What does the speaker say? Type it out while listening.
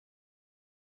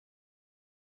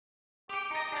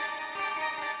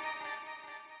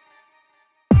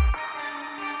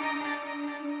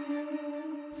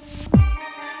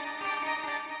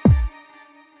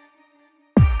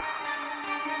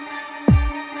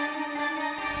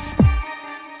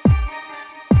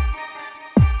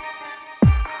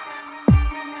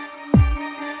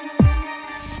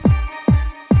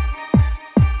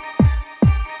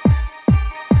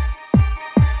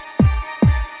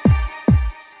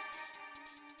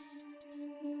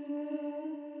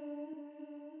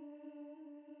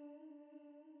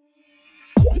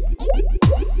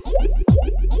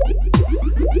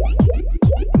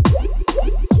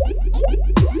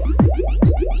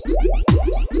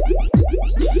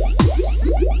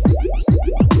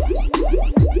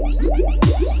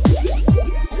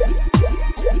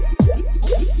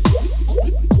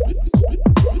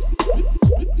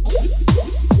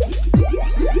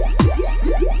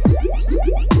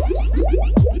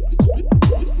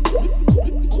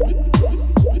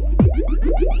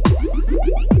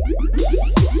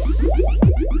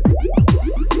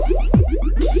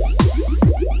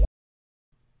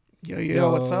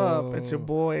It's your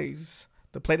boys,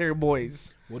 the Player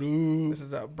Boys. What up? This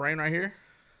is Brian right here.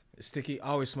 Sticky,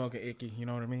 always smoking icky. You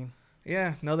know what I mean?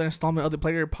 Yeah, another installment of the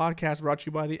Player Podcast brought to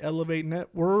you by the Elevate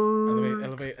Network.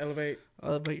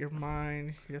 Elevate your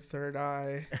mind, your third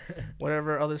eye,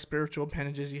 whatever other spiritual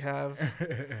appendages you have.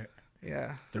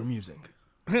 Yeah. Through music.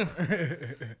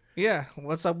 Yeah,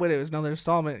 what's up with it? It's another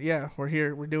installment. Yeah, we're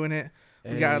here. We're doing it.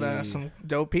 We got some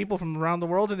dope people from around the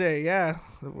world today. Yeah,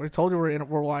 we told you we're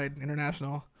worldwide,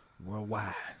 international.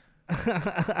 Worldwide.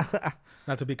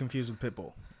 Not to be confused with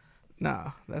Pitbull.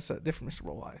 Nah, that's a different Mr.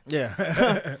 Worldwide.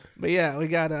 Yeah. But yeah, we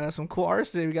got some cool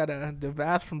artists today. We got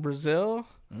Devath from Brazil.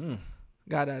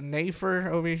 Got a Nafer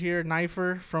over here,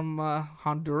 Nifer from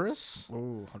Honduras.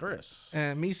 Oh, Honduras.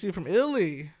 And Misu from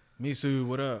Italy. Misu,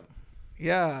 what up?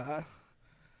 Yeah,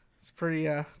 it's pretty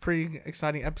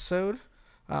exciting episode.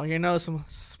 Some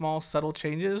small subtle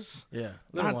changes. Yeah,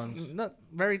 little ones. Not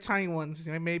very tiny ones.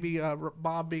 Maybe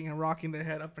bobbing and rocking the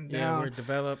head up and down. Yeah, we're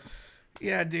developed.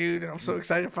 Yeah, dude, I'm so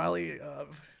excited to finally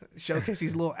showcase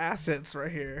these little assets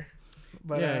right here.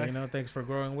 But yeah, thanks for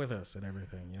growing with us and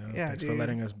everything. Yeah, thanks dude. for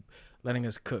letting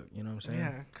us cook. You know what I'm saying?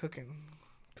 Yeah, cooking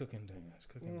things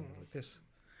like this.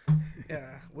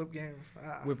 Yeah, whip game.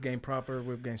 Whip game proper,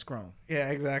 whip game strong. Yeah,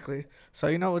 exactly. So,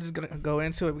 we're just going to go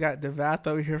into it. We got Devath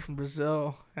over here from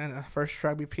Brazil. And the first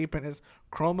track we peeping is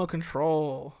Chroma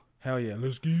Control. Hell yeah,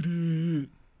 let's get it.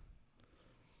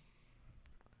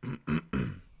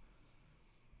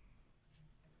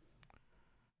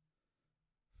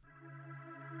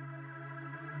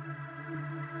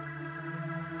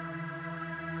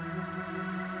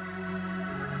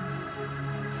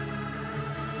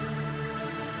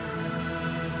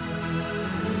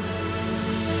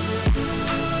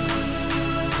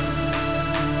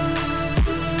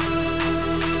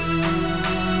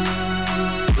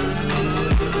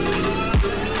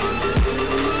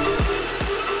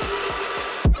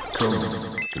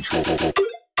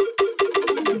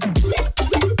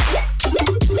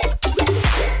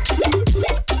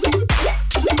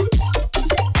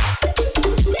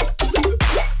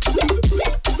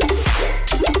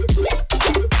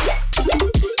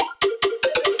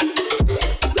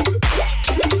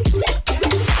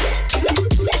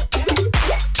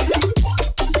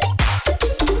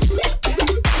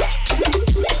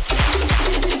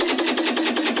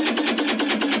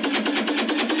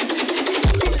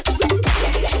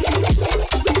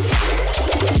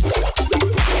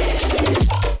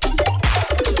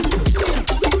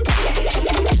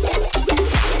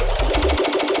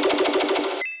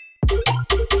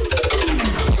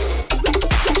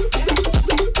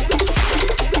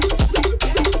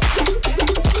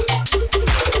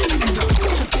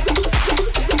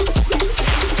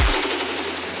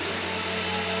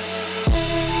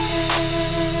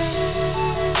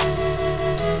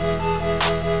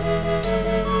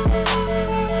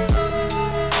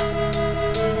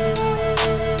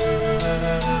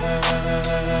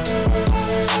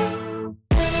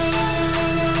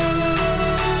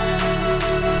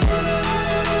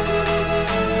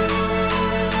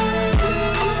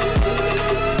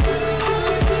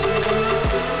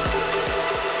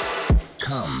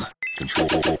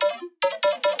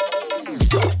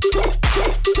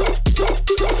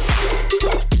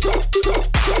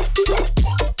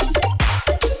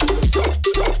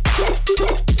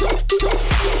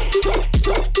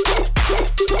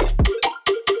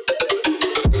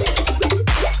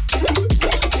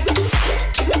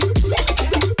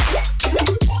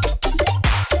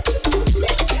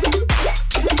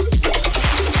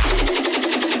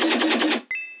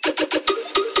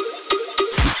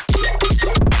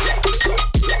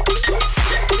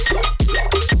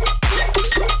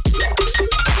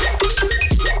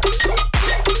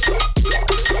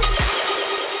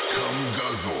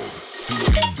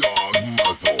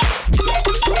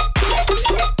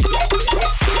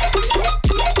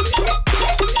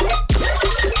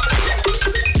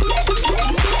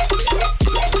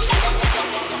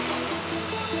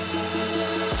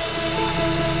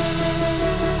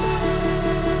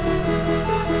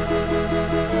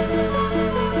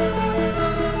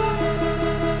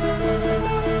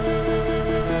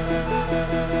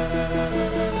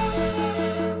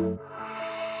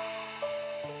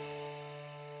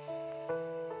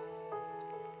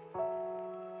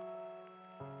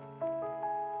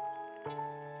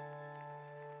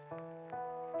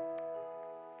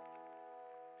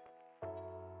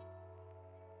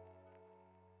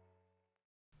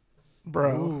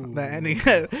 Bro, Ooh. the ending,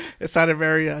 it sounded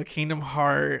very Kingdom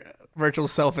Heart Virtual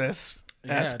Self-esque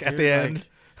at the end.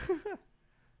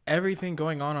 Everything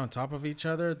going on top of each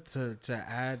other to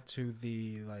add to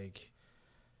the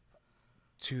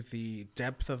to the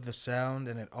depth of the sound,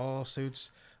 and it all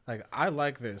suits. Like, I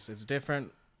like this. It's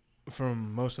different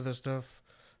from most of the stuff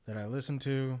that I listen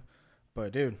to,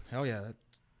 but dude, hell yeah,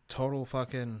 total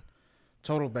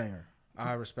banger.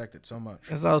 I respect it so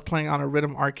much. As I was playing on a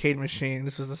Rhythm arcade machine,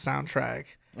 this was the soundtrack.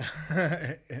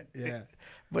 Yeah.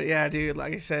 But yeah, dude,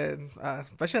 like I said,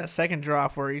 especially that second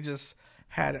drop where he just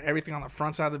had everything on the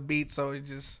front side of the beat, so he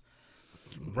just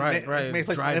right. Made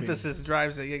place emphasis,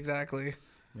 drives it exactly.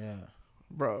 Yeah,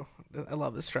 bro, I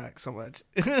love this track so much.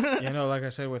 Like I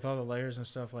said, with all the layers and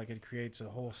stuff, like it creates a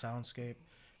whole soundscape,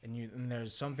 and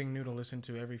there's something new to listen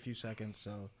to every few seconds.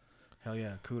 So, hell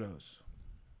yeah, kudos.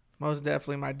 Most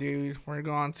definitely, my dude. We're gonna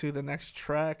go on to the next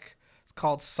track. It's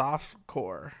called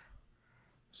Softcore.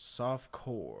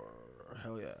 Softcore.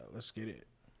 Hell yeah, let's get it.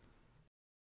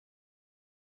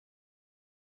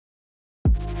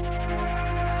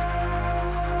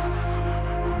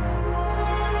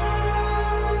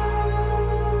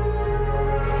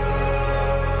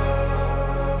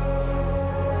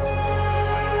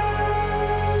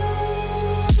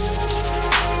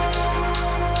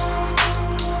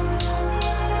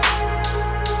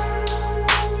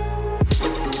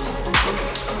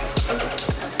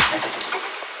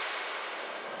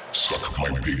 Suck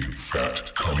my big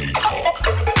fat cummy cock.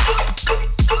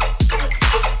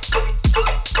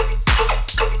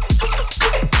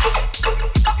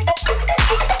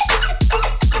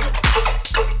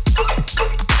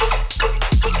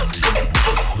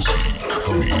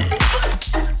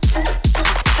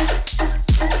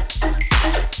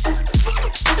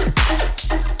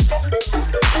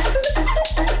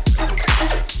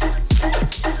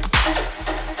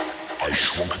 I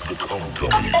shrunk the cum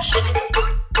gummies.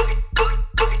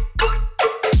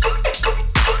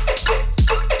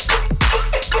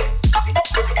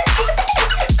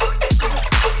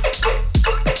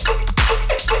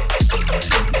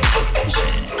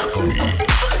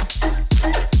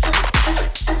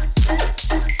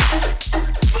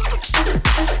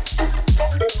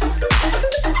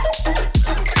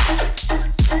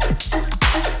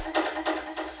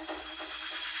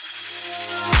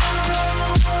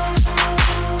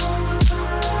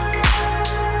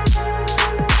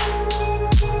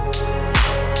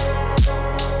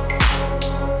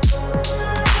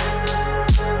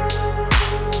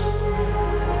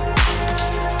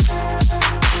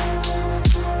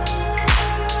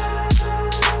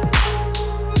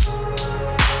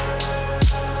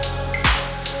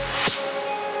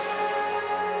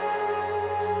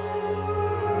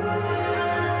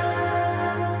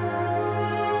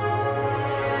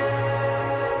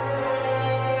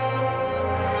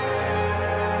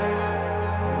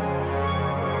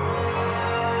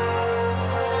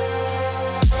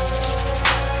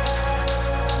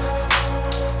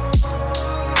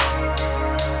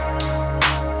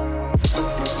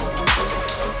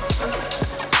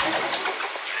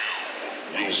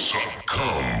 Suck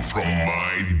cum from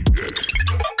my dick.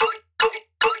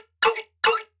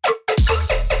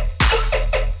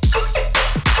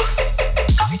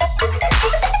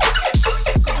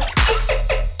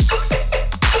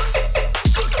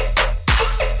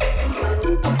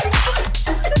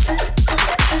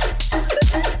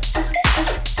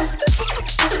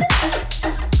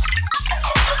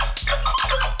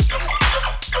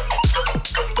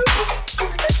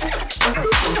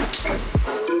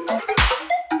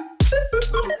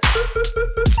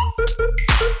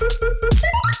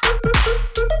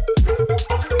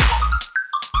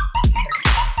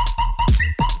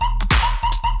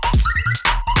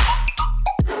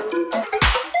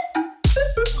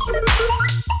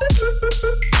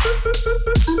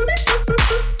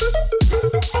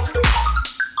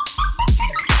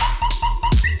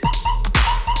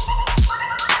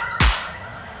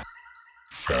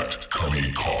 Fat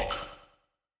cummy cock.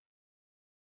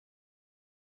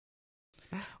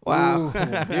 Wow. Ooh,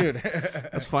 dude.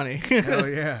 That's funny. Hell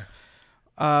yeah.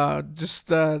 Just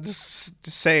to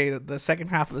say that the second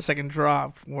half of the second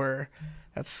drop where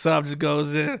that sub just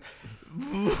goes in.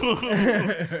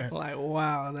 Like,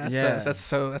 wow, that's a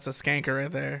skanker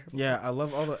right there. Yeah, I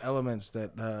love all the elements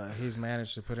that he's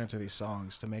managed to put into these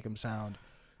songs to make them sound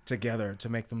together, to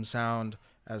make them sound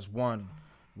as one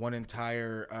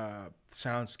entire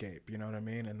soundscape, you know what I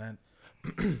mean? And then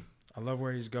I love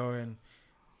where he's going.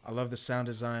 I love the sound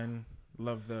design.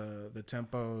 Love the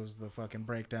tempos, the fucking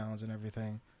breakdowns and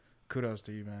everything. Kudos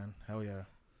to you, man. Hell yeah.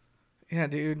 Yeah,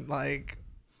 dude, like,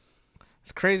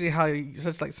 it's crazy how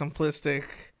such like simplistic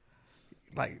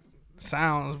like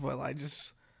sounds, but like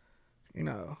just,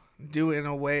 do it in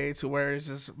a way to where it's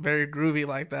just very groovy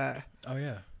like that. Oh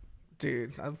yeah.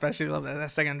 Dude, I especially love that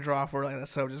second drop where like that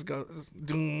sub just goes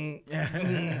doom.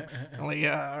 I'm like,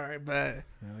 yeah, all right, bet.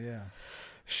 Hell yeah.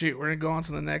 Shoot, we're gonna go on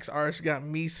to the next artist. We got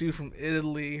Misu from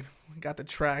Italy. Got the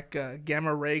track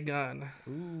Gamma Ray Gun.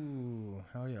 Ooh,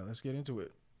 hell yeah, let's get into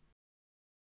it.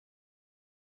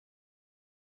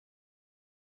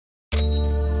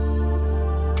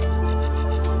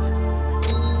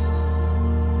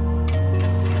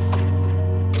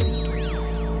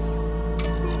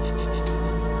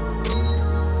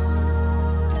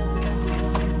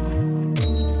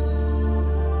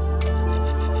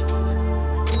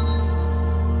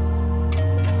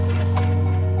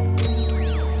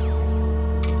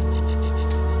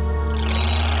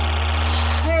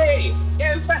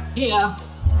 Here. I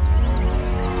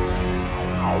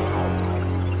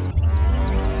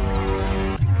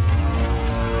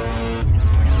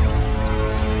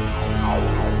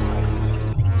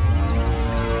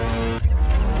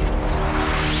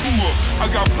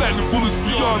got platinum bullets for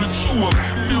y'all to chew up.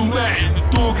 Lil Latin, the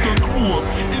dog gun crew up.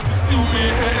 It's a steel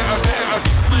Manhattan, I see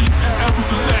sleep.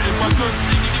 African Latin, my gun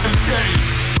speaking and tatting.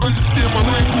 Understand my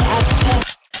lingo, I'm from both.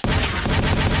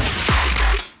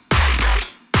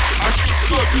 I shoot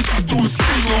stud bitches through his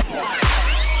kilo.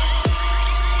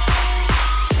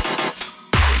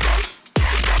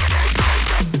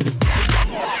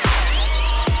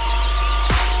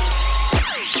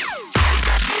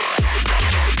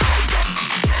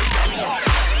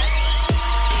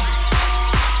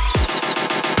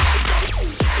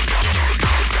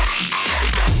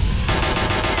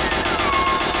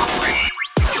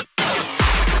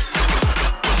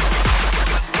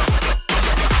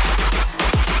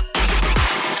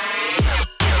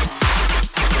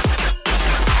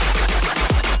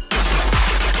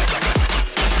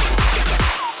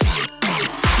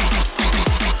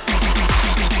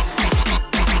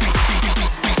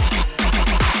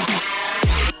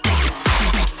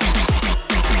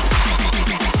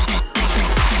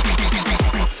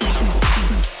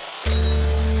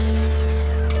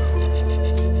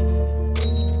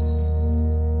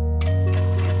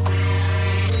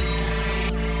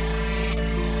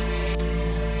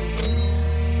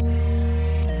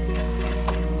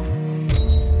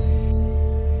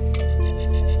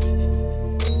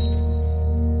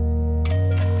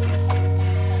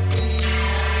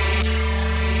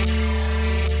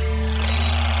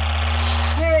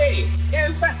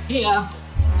 Here. I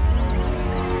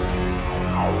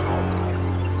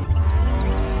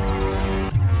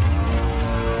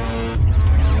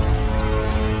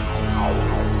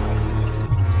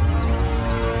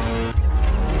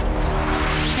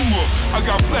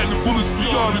got platinum bullets for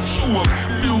y'all to chew up.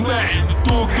 Lil Latin, the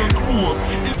dog gun crew up.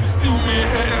 It's a steel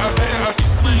Manhattan, I see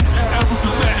sleep.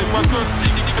 African Latin, my gun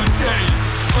speaking and tatting.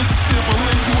 Understand my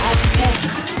lingo, I'm from both.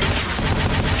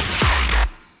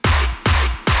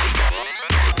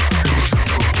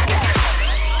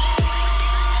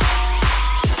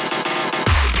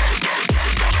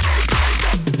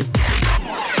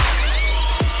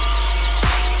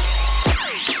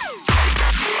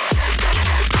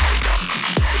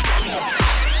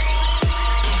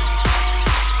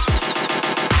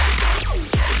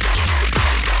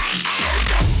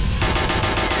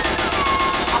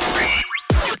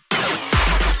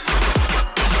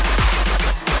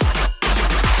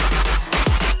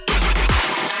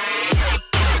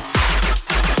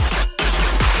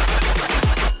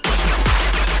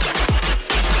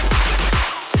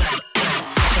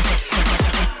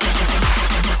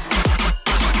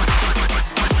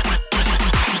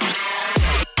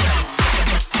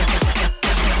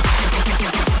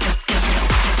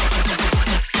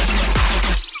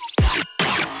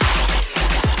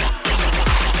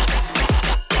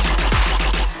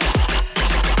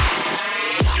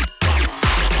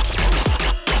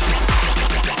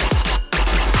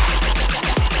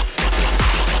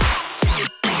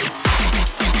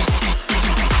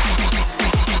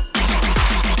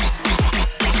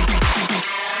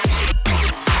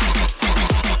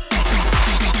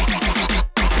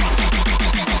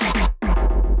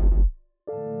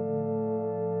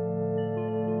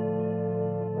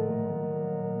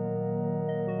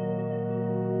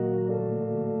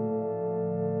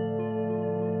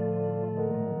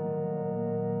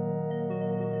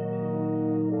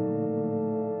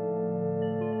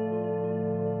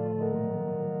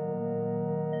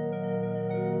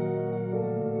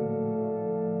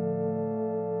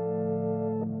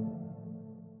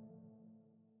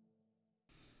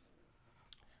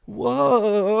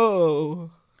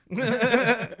 Whoa.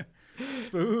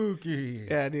 Spooky.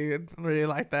 Yeah, dude. I really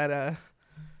like that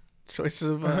choice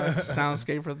of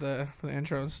soundscape for the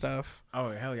intro and stuff.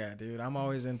 Oh hell yeah, dude! I'm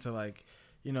always into like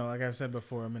you know, like I've said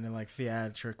before, I'm into like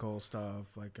theatrical stuff,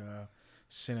 like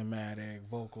cinematic,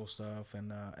 vocal stuff,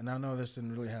 and I know this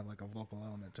didn't really have like a vocal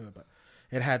element to it, but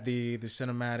it had the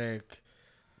cinematic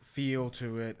feel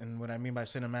to it. And what I mean by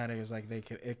cinematic is like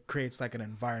it creates like an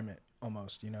environment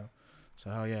almost, you know. So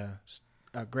hell yeah,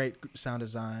 a great sound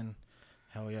design,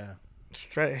 hell yeah.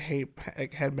 Straight hate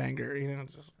headbanger, you know,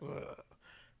 just.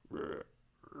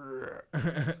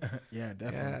 Yeah,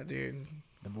 definitely. Yeah, dude.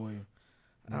 The boy.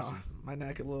 My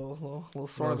neck a little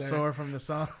sore. A little there. sore from the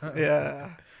song.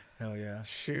 Yeah. Hell yeah.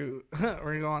 Shoot. We're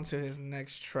gonna go on to his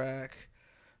next track.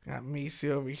 Got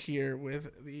Misi over here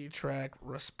with the track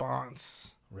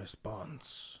Response.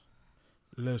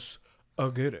 Let's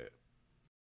get it.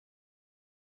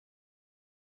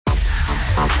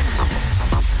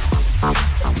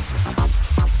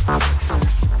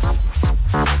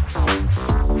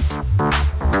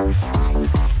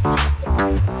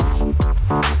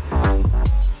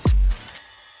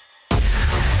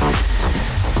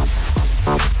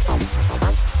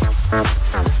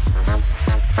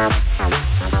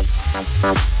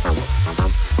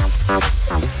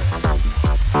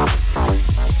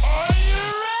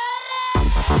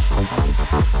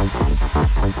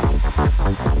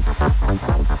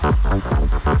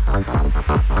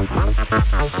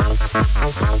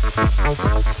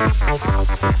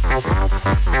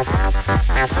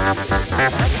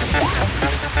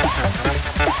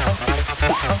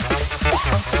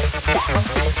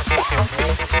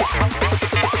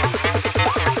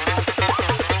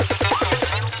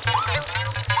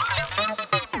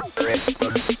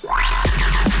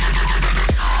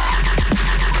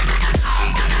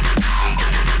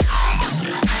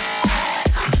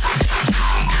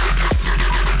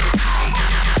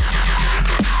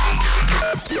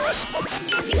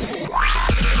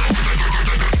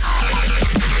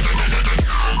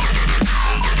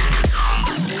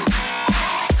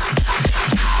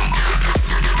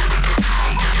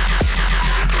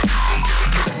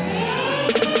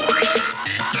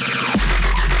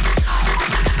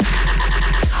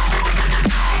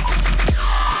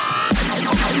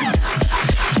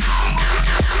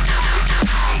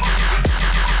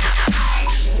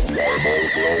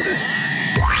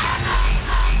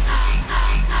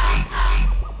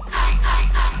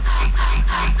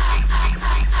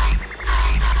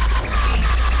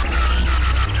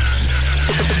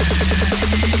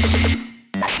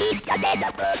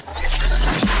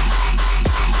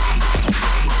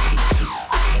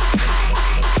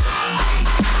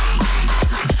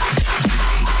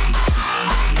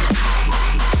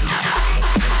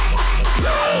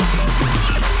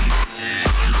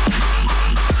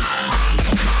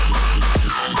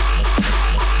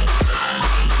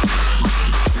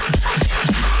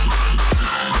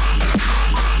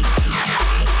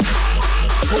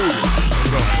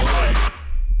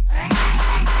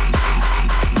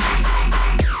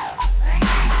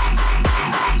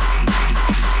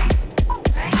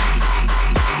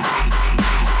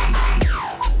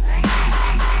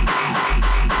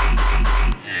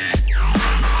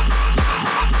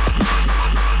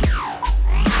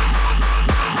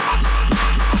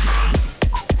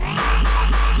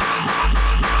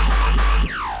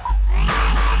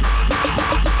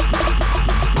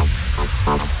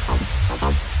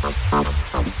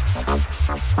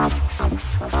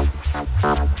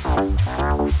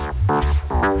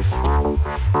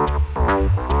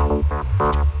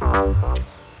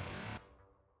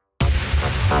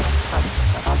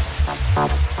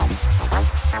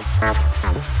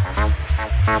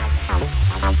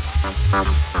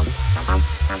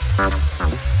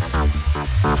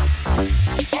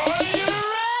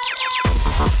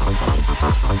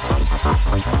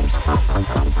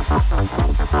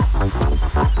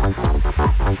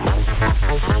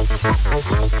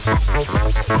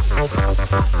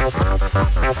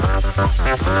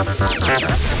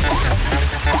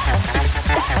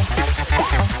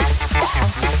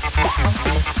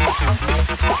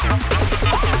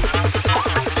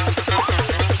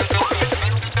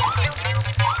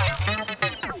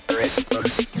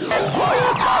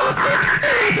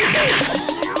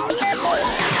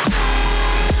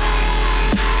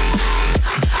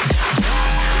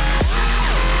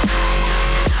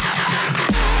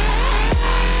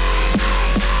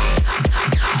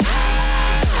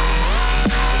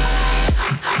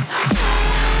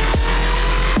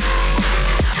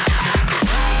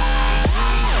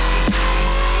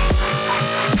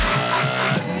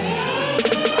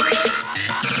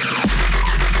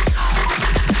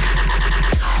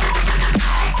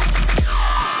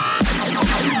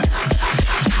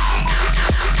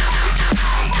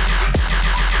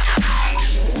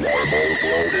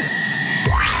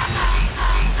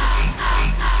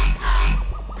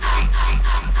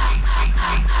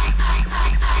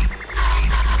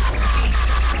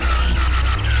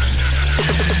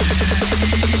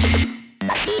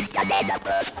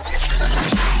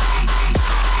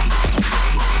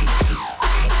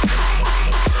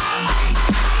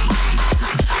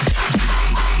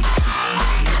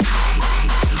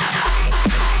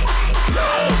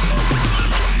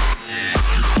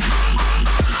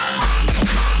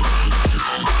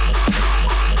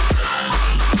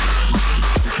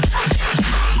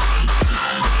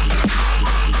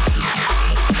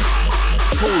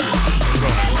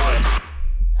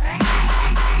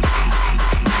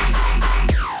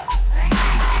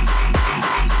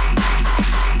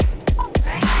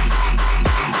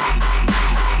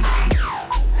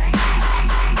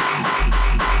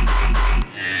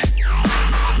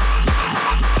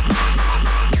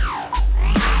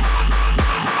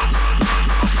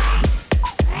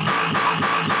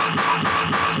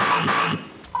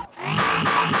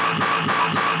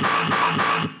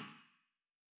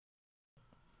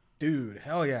 Dude,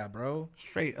 hell yeah, bro.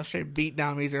 Straight beat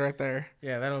down music right there.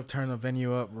 Yeah, that'll turn the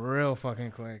venue up real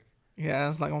fucking quick. Yeah,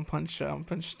 it's like one punch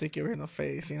stick you right in the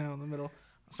face, in the middle.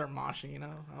 I'll start moshing, I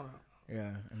don't know.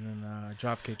 Yeah, and then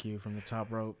drop kick you from the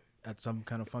top rope at some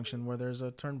kind of function where there's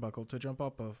a turnbuckle to jump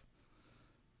up of.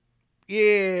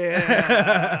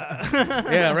 Yeah.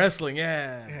 Yeah, wrestling,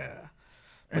 yeah. Yeah.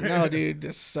 But no, dude,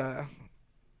 this,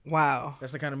 wow.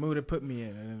 That's the kind of mood it put me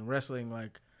in. And in wrestling,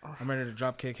 like, I'm ready to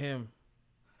drop kick him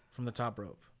from the top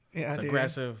rope. Yeah, it's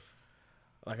aggressive.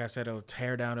 Like I said, it'll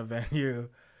tear down a venue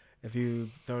if you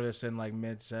throw this in like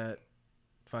mid-set.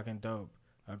 Fucking dope.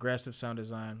 Aggressive sound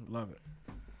design. Love it.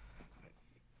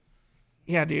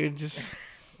 Yeah, dude. Just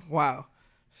wow.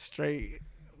 Straight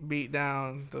beat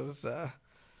down those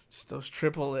just those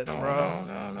triplets, bro.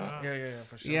 Yeah,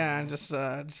 for sure. Yeah, and just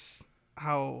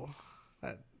how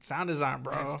that sound design,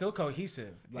 bro. And it's still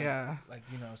cohesive. Like, yeah. Like,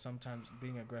 sometimes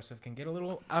being aggressive can get a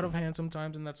little out of hand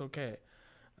sometimes, and that's okay.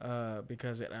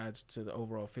 Because it adds to the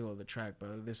overall feel of the track.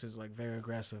 But this is like very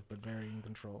aggressive, but very in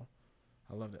control.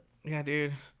 I loved it. Yeah,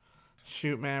 dude.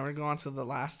 Shoot, man. We're going to the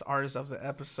last artist of the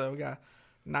episode. We got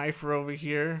Knifer over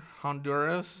here,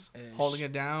 Honduras, holding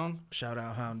it down. Shout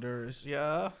out Honduras.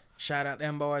 Yeah. Shout out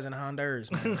them boys in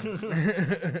Honduras, man.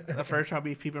 The first I'll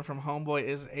be peeping from Homeboy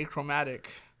is Achromatic.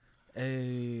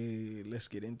 Hey, let's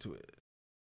get into it.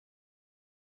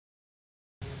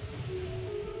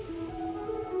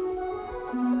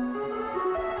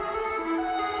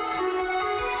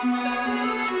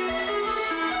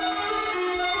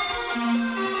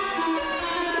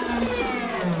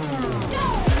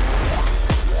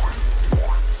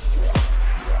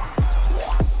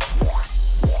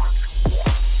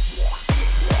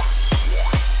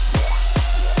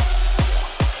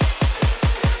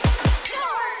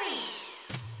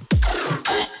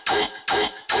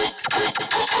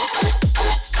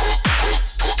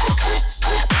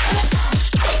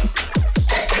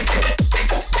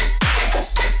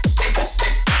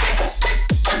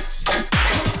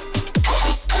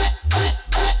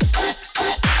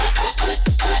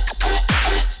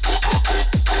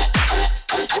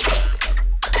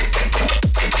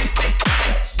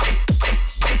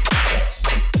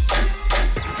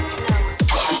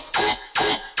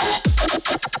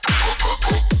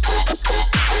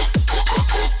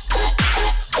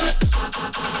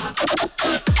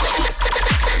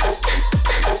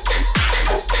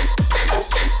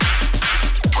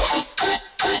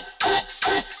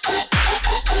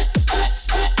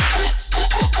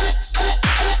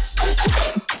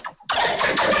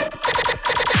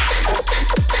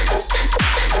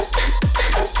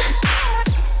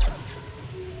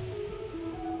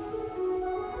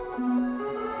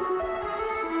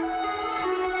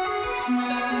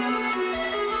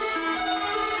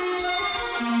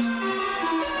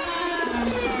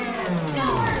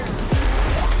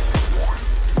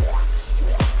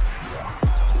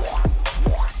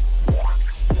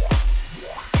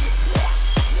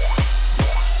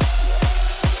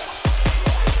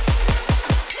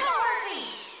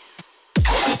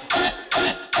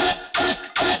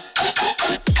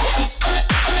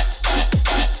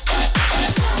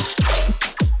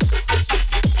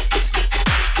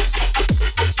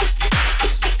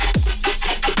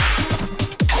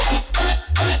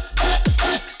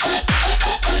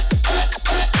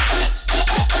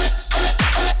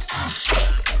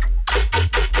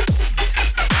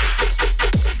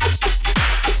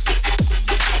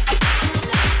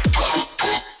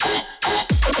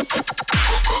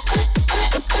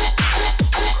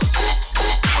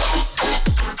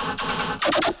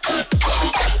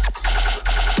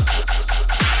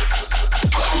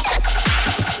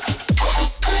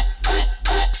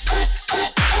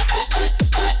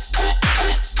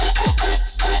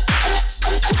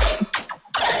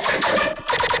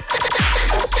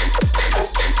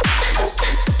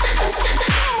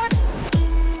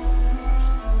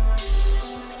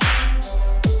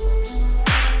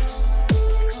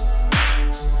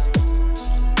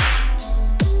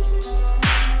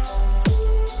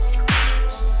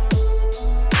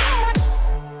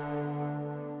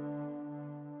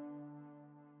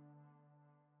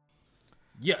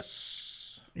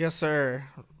 Yes. Yes, sir.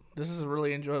 This is a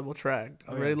really enjoyable track.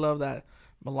 I really love that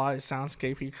melodic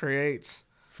soundscape he creates.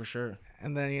 For sure.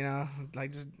 And then,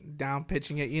 like just down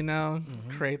pitching it,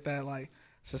 create that like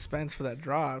suspense for that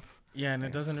drop. Yeah, and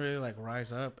it doesn't really like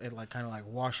rise up. It like kind of like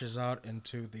washes out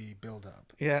into the build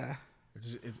up. Yeah.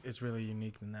 It's really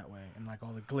unique in that way. And like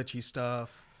all the glitchy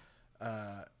stuff,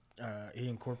 he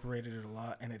incorporated it a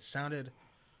lot, and it sounded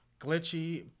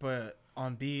glitchy but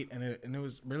on beat, and it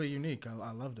was really unique.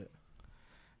 I loved it.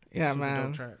 Yeah, man.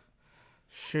 Dope track.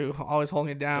 Shoot, always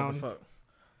holding it down.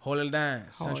 Hold it down.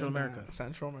 Central America.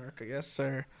 Central America, yes,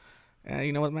 sir. And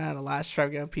you know what, man? The last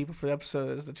track we have people for the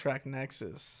episode is the track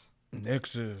Nexus.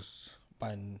 Nexus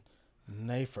by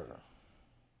Nafer.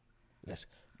 Let's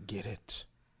get it.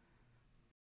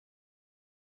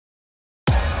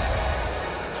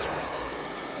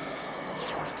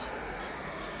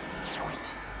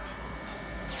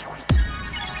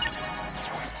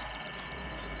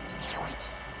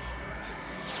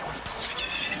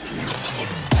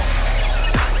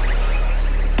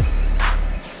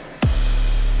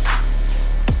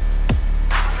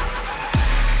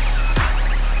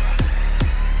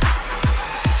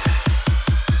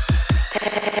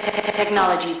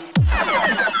 Technology.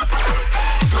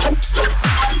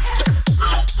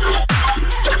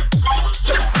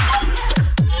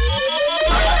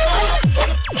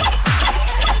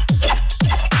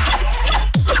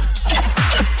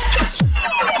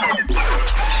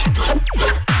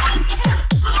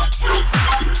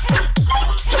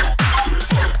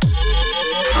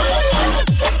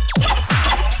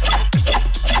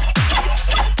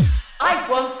 I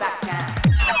won't back down.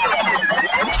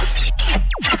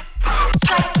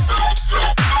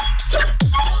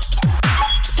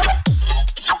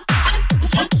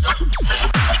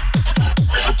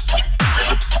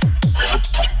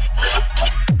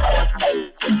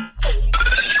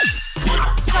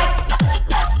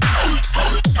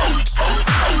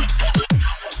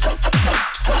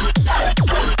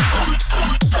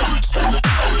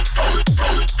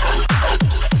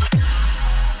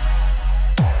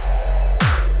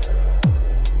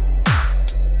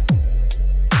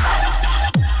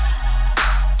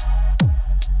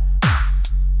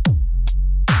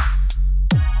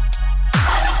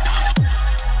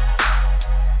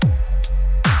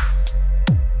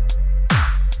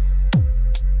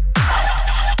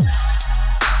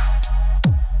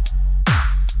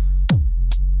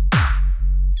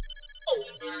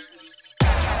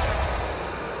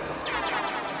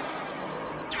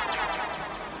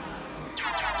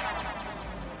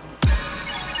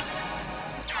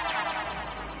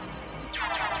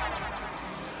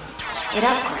 It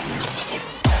upgrades.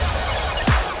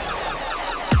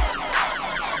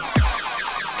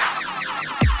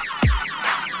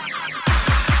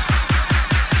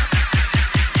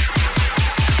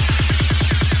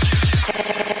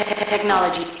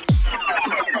 Technology.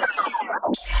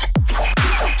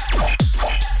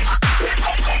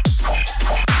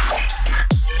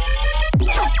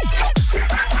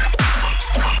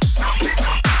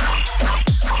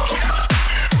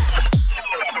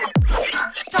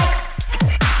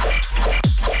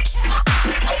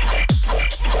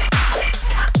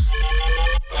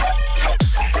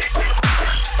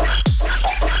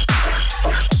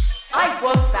 I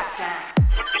won't back down.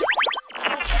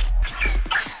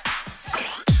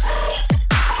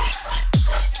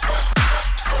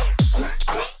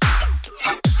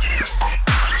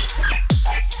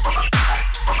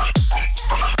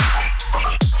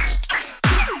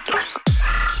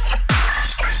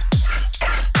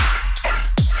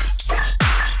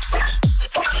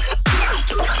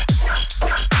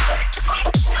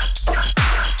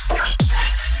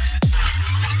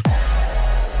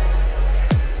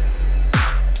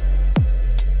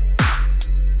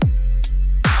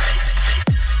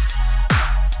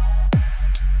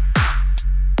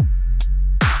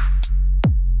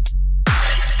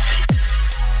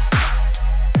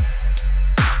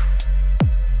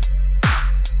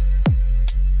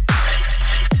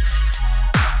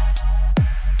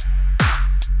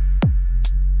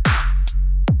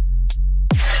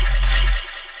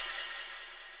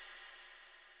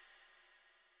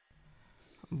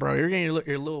 Bro, you're getting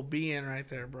your little B in right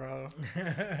there, bro.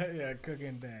 Yeah, cook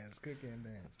and dance.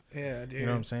 Yeah, dude. You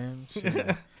know what I'm saying?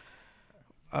 Shit.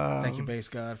 Thank you, Base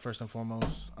God, first and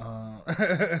foremost.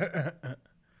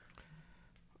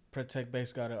 Protect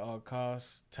Base God at all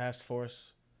costs. Task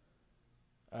Force.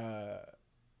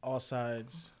 All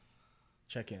sides.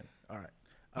 Check in. All right.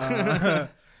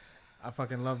 I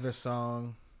fucking love this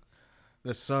song.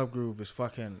 The subgroove is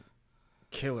fucking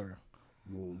killer.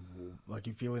 Like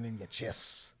you feel it in your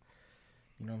chest.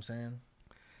 You know what I'm saying?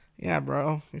 Yeah,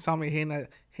 bro. You saw me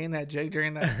hitting that jig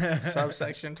during that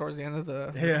subsection towards the end of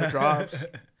the drops.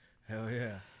 Hell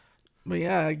yeah. But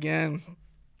yeah, again,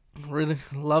 really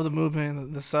love the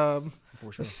movement, the sub,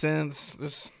 For sure. the synths,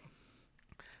 just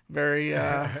very.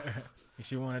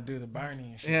 She want to do the Barney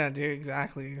and shit. Yeah, dude,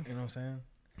 exactly. You know what I'm saying?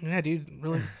 Yeah, dude,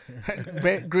 really.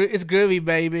 It's groovy,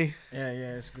 baby. Yeah,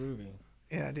 it's groovy.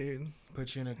 Yeah, dude.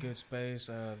 Put you in a good space.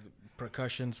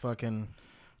 Percussion's fucking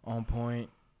on point.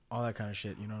 All that kind of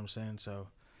shit. You know what I'm saying? So,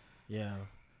 yeah.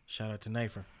 Shout out to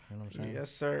Nafer. You know what I'm saying? Yes,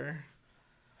 sir.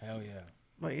 Hell yeah.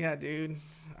 But yeah, dude.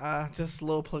 Just a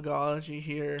little plugology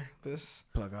here.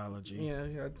 Plugology.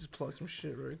 Yeah. Just plug some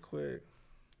shit really quick.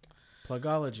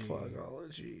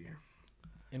 Plugology.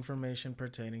 Information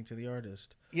pertaining to the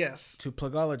artist. Yes. To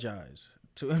plugologize.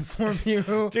 To inform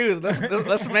you. Dude,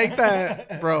 let's make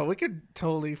that, bro. We could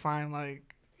totally find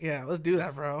let's do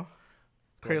that, bro.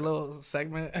 Create a little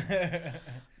segment.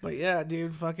 But yeah,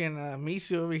 dude, fucking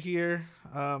Misu over here.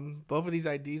 Both of these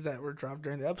IDs that were dropped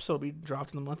during the episode will be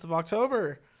dropped in the month of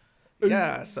October.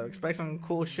 Yeah, so expect some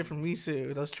cool shit from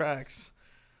Misu, those tracks.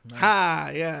 Nice.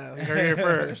 Ha, yeah, you heard it here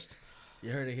first.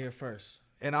 You heard it here first.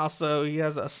 And also, he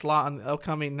has a slot on the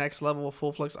upcoming Next Level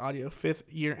Full Flex Audio 5th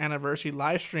year anniversary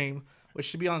live stream, which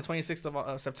should be on the 26th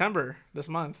of September this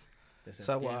month. That's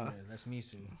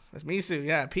Misu. That's Misu,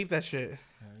 yeah. Peep that shit.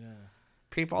 Yeah.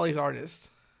 Peep all these artists.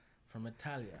 From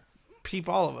Italia. Peep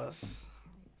all of us.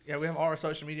 Yeah, we have all our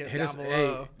social media down below.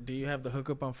 Hey, do you have the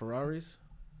hookup on Ferraris?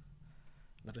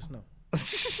 Let us know.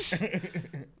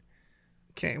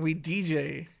 Can't we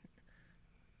DJ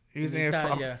using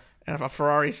a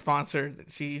Ferrari sponsored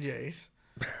CDJs?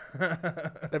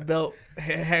 The belt,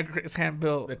 it's hand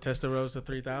built. The Testarossa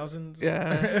 3000s.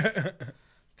 Yeah,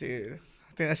 dude.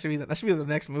 I think that should be the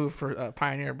next move for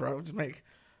Pioneer, bro. Just make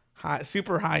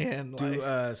super high end. Do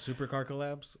supercar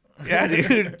collabs. Yeah,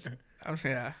 dude.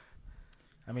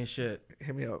 I mean, shit.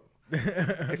 Hit me up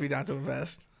if you're down to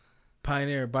invest.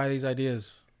 Pioneer, buy these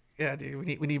ideas. Yeah,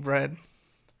 dude. We need bread.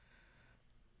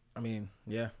 I mean,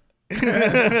 yeah.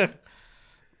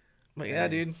 But yeah,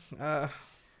 dude.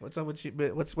 What's up with you?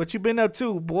 What you been up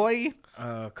to, boy?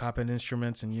 Copping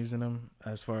instruments and using them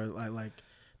as far as like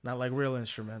not like real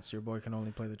instruments. Your boy can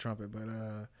only play the trumpet, but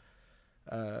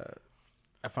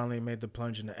I finally made the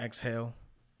plunge into Exhale.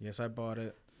 Yes, I bought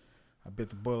it. I bit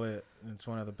the bullet. It's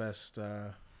one of the best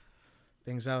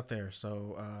things out there.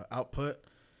 So output,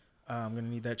 I'm gonna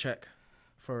need that check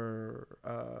for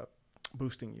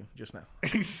boosting you just now.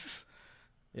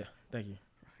 Yeah, thank you.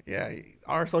 Yeah,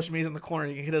 our social media's in the corner.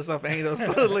 You can hit us up any of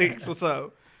those links. What's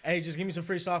up? Hey, just give me some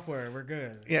free software. We're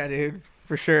good. Yeah, dude,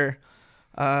 for sure.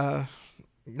 That's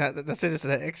it. It's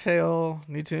the Exhale,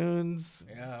 new tunes.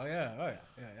 Yeah.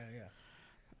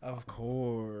 Of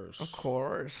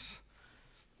course.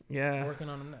 Yeah. Working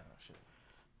on them now.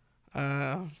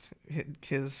 Shit.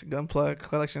 His Gunpla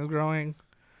collection is growing.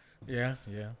 Yeah.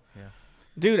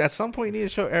 Dude, at some point you need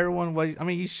to show everyone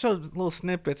you showed little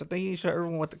snippets. I think you need to show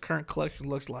everyone what the current collection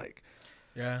looks like.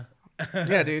 Yeah.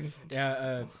 Yeah, dude.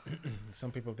 Yeah.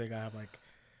 Some people think I have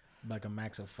like a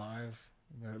max of 5.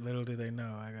 Little do they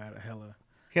know I got a hella.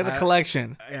 He has a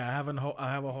collection. Yeah, I have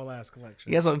a whole ass collection.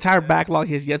 He has an entire backlog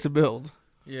he has yet to build.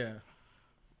 Yeah.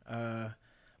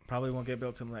 Probably won't get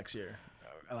built till next year.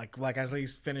 Like at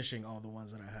least finishing all the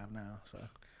ones that I have now. So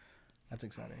that's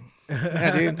exciting.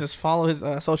 Yeah, dude. Just follow his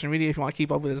social media if you want to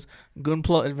keep up with his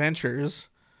Gunpla adventures.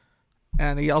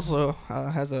 And he also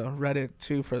has a Reddit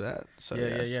too for that. So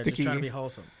yeah. Sticky, Just trying to be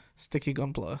wholesome. Sticky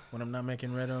Gunpla. When I'm not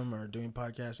making rhythm or doing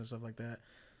podcasts and stuff like that,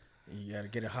 you gotta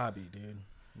get a hobby, dude.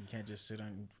 You can't just sit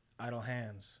on idle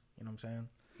hands. You know what I'm saying?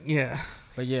 Yeah.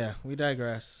 But yeah, we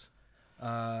digress.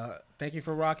 Thank you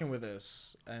for rocking with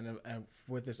us and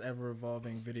with this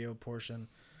ever-evolving video portion.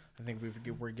 I think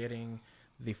we're getting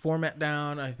the format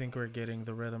down. I think we're getting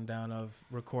the rhythm down of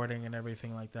recording and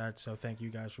everything like that. So thank you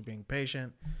guys for being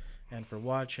patient and for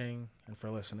watching and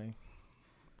for listening.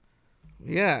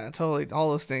 Yeah, totally. All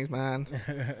those things, man.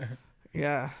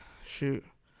 Yeah, shoot.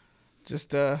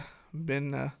 Just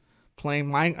been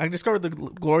playing I discovered the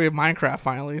glory of Minecraft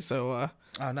finally. So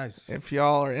oh, nice. If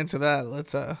y'all are into that,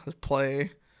 let's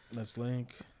play. Let's link.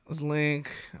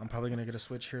 I'm probably gonna get a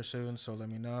Switch here soon, so let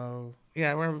me know.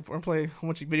 Yeah, we're gonna play a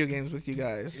bunch of video games with you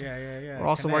guys. Yeah. We're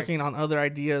also working on other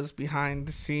ideas behind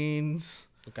the scenes.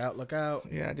 Look out.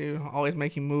 Yeah, dude. Always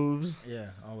making moves.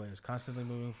 Yeah, always. Constantly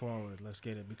moving forward. Let's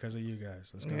get it because of you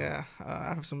guys. Let's go. Yeah.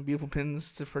 I have some beautiful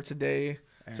pins for today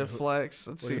to flex.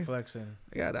 Let's see. What are you flexing?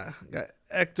 I got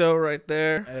Ecto right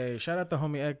there. Hey, shout out to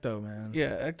homie Ecto, man.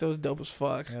 Yeah, Ecto's dope as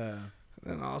fuck. Yeah.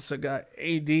 And I also got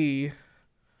AD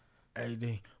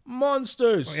AD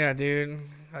Monsters. Oh, yeah, dude.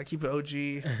 I keep it OG.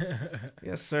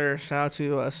 Yes, sir. Shout out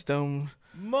to Stone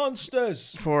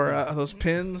Monsters for those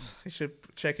pins. You should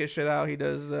check his shit out. He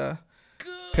does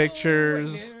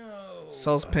pictures,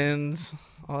 sells pins,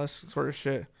 all this sort of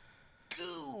shit.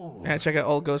 And check out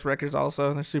Old Ghost Records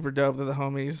also. They're super dope. They're the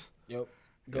homies. Yep.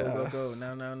 Go.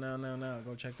 Now.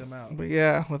 Go check them out. But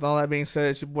yeah, with all that being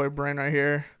said, it's your boy Brian right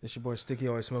here. It's your boy Sticky,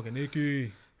 always smoking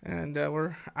Nicky. And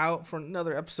we're out for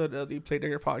another episode of the Play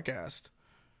Digger Podcast.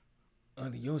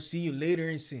 You'll see you later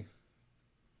and see.